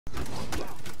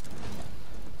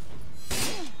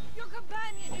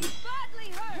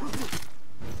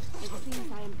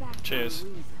Cheers.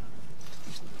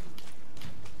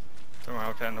 Don't worry,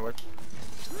 I'll get in the way.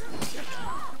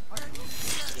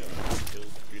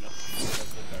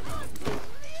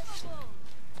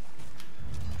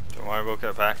 Don't worry, we'll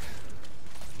get back.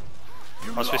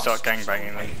 Once we start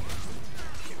gangbanging them.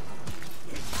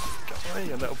 Get away,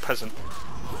 you little peasant.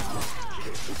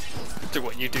 Do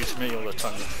what you do to me all the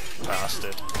time, you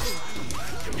bastard.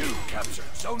 You capture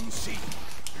Zone C.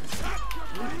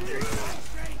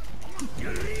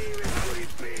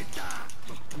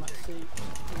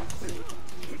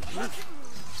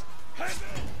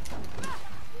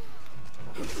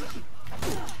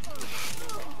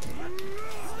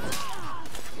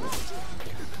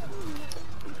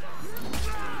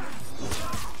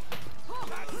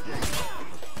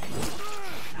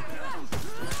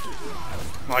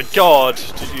 My God,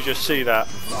 did you just see that?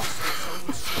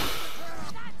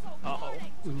 Uh-oh.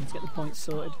 We need to get the points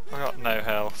sorted. I got no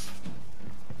health.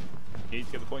 You need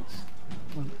to get the points.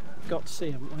 Well, got to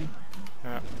see, haven't we?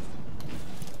 Yeah.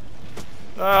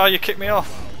 Oh, you kicked me off.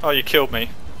 Oh, you killed me.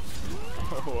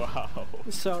 Wow.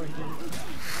 Sorry, dude.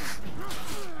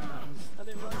 I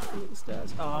didn't realise I was at the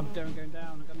stairs. Oh, I'm going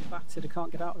down. I'm going battered. I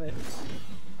can't get out of it.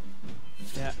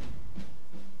 Yeah.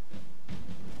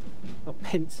 Got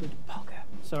pincered. Bugger.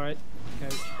 Sorry. Go.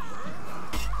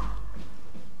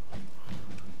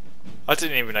 I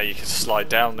didn't even know you could slide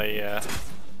down the. Yeah,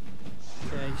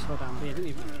 you slide down. But yeah, I didn't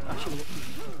even. I should have looked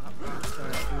at that.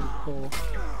 Sorry, that was poor.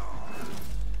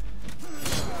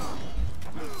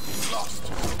 Lost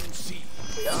Zone C.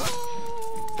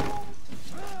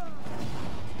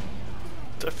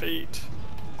 Defeat.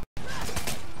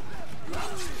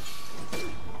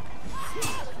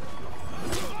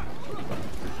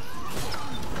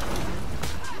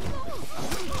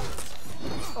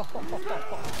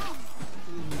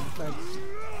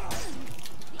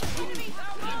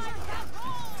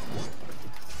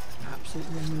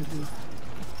 Absolutely unmovable.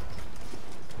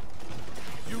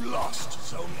 You lost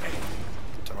Zone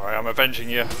A. Don't worry, I'm avenging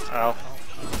you, Al.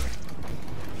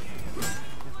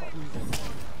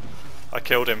 I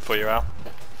killed him for you, Al.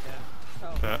 Yeah.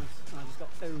 Oh, Yeah. nice. I just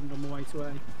got filmed on the way to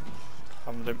A.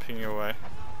 I'm limping you away.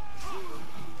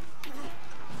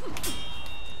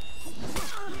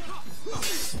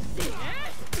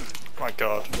 My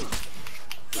God.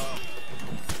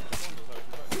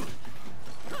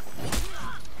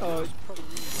 Oh, it's probably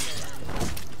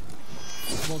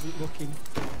wasn't looking.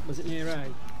 Was it near A?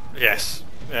 Yes.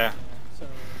 Yeah. So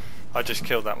I just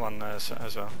killed that one as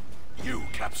well. You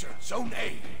capture Zone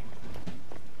A.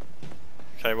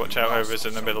 Okay, watch out, Over's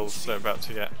in the middle. They're about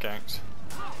to get ganked.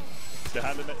 The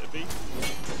hand in it, a B.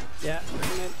 yeah,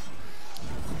 bring in.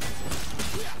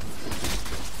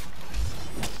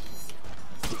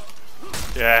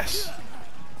 Yes.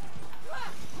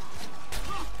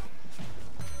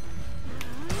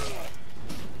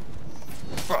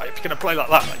 Right, if you're gonna play like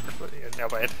that, like, you're nail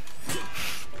bad.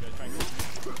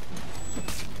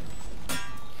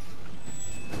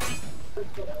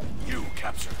 You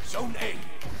capture Zone A.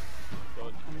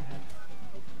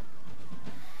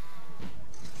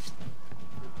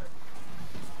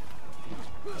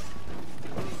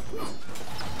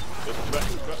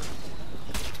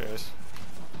 Cheers.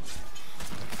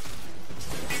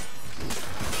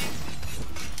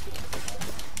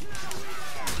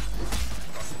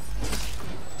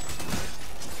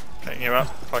 Getting you up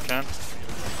if I can.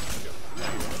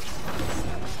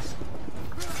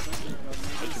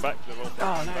 Get you back.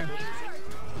 Oh no.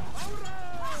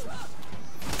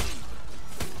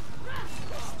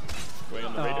 Going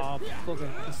on the radar. Oh, bugger.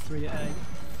 It's 3 at A.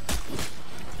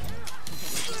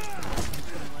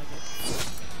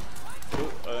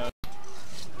 Oh,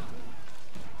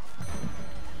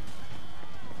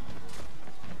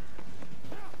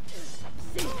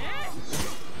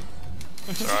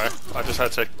 Sorry, I just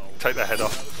had to take their head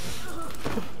off.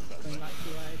 Going back to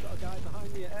A. Got a guy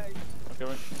behind me at A.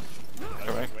 okay,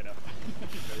 Anyway. wait now.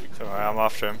 So I'm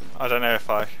after him. I don't know if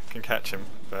I can catch him,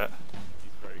 but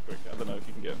He's very quick. I don't know if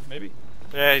you can get him. Maybe.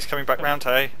 yeah, he's coming back round to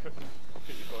A. Hit your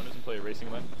corners and play a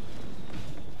racing line.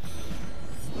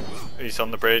 He's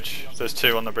on the bridge. There's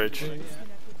two on the bridge.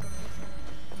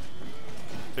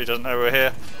 He doesn't know we're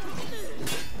here.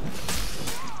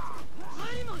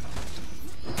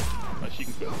 Like she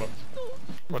can quit the box.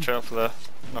 Watch out for the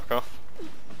knockoff.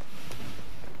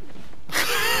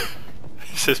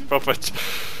 This is proper.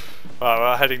 Right,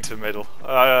 we're heading to the middle.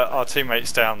 Our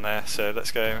teammate's down there, so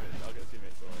let's go. I'll get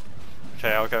teammates.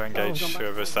 Okay, I'll go engage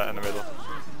whoever's that in the middle.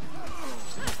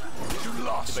 You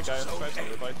lost The guy on the Zone side, on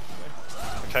the A. right.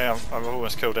 Okay, I've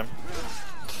almost killed him.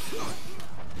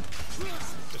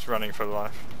 Just running for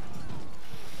life.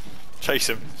 Chase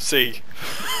him. C.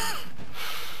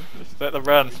 Let them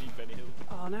run.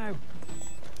 Oh no!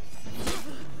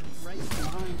 Race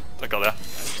behind. I got there.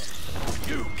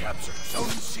 You capture Zone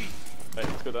C. Right,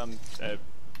 let's go down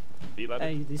B ladder.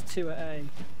 A, there's two at A.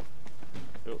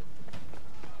 Cool.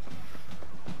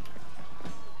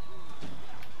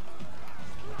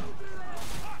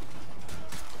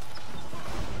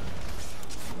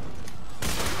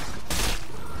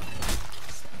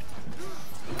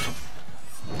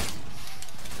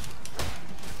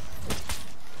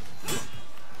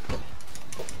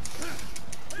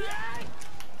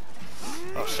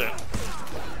 Oh shit.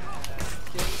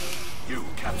 You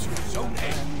capture Zone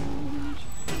A.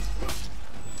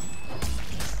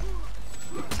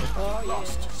 Oh yeah.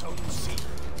 Lost Zone C.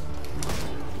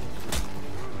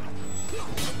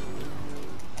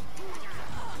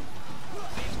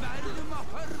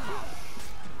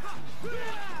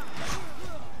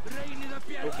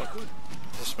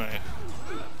 That's me.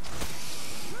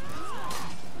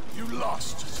 You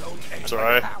lost Zone A.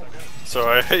 Sorry.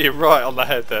 Sorry, you're right on the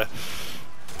head there.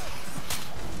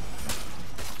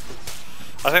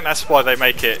 I think that's why they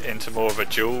make it into more of a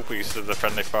duel because of the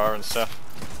friendly fire and stuff.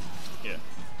 Yeah.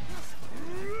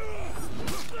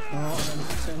 Oh, I'm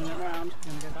turning it around. I'm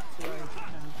gonna go back to A.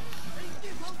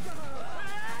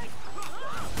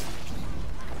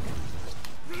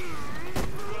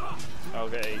 I'll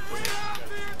get A.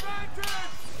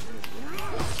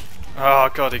 Oh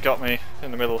god, he got me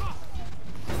in the middle.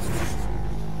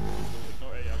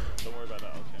 Ignore A, don't worry about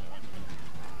that, I'll turn it around.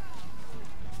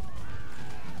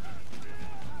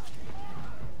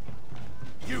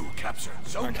 You capture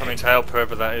Zone I'm coming A. to help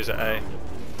whoever that is at A.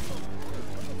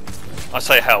 I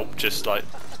say help, just like...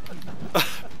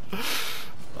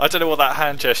 I don't know what that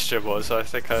hand gesture was, I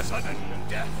think Sudden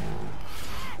death.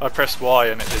 I pressed Y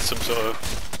and it did some sort of...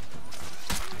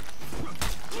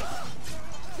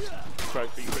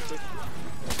 Crack B quickly.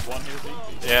 One here, B.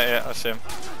 Yeah, I see him.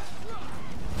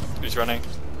 He's running.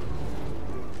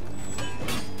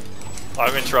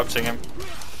 I'm interrupting him.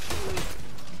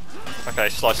 Okay,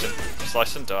 slice him.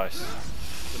 Slice and dice.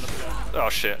 Oh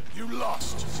shit. You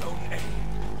lost Zone A.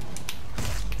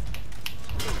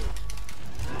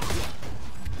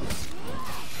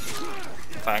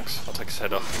 Thanks, I'll take his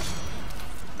head off.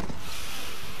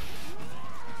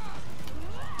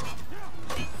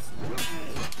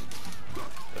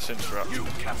 Let's interrupt. You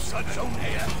captured Zone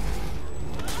A.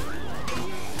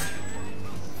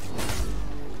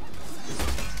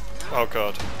 Oh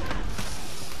god.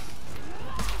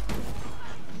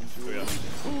 Oh, yeah.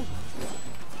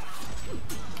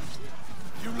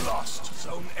 You lost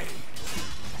Zone A.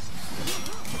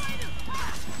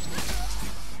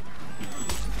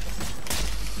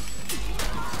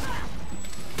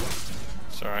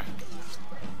 Sorry.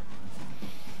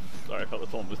 Sorry, I felt the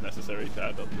thorn was necessary to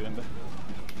add up to the end there.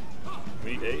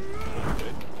 We need A.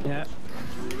 Okay. Yeah.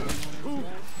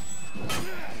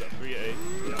 Got 3 A.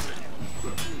 Yeah.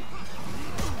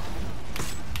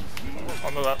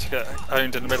 I'm about to get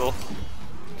owned in the middle.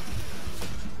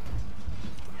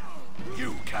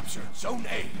 You captured Zone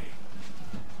A.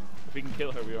 If we can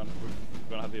kill her, we're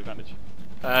gonna have the advantage.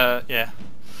 Yeah.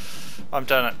 I'm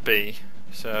down at B,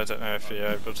 so I don't know if you're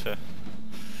able to...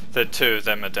 The two of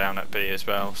them are down at B as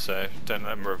well, so don't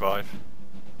let them revive.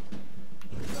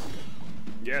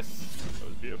 Yes! That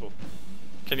was beautiful.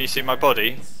 Can you see my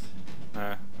body?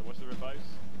 No. So what's the revives?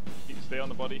 Stay on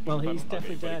the body. Well, keep he's on the body,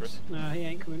 definitely body dead. first. No, he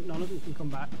ain't coming. None of them can come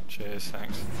back. Cheers,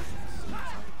 thanks.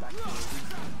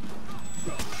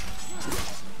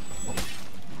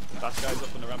 That guy's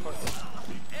up on the rampart.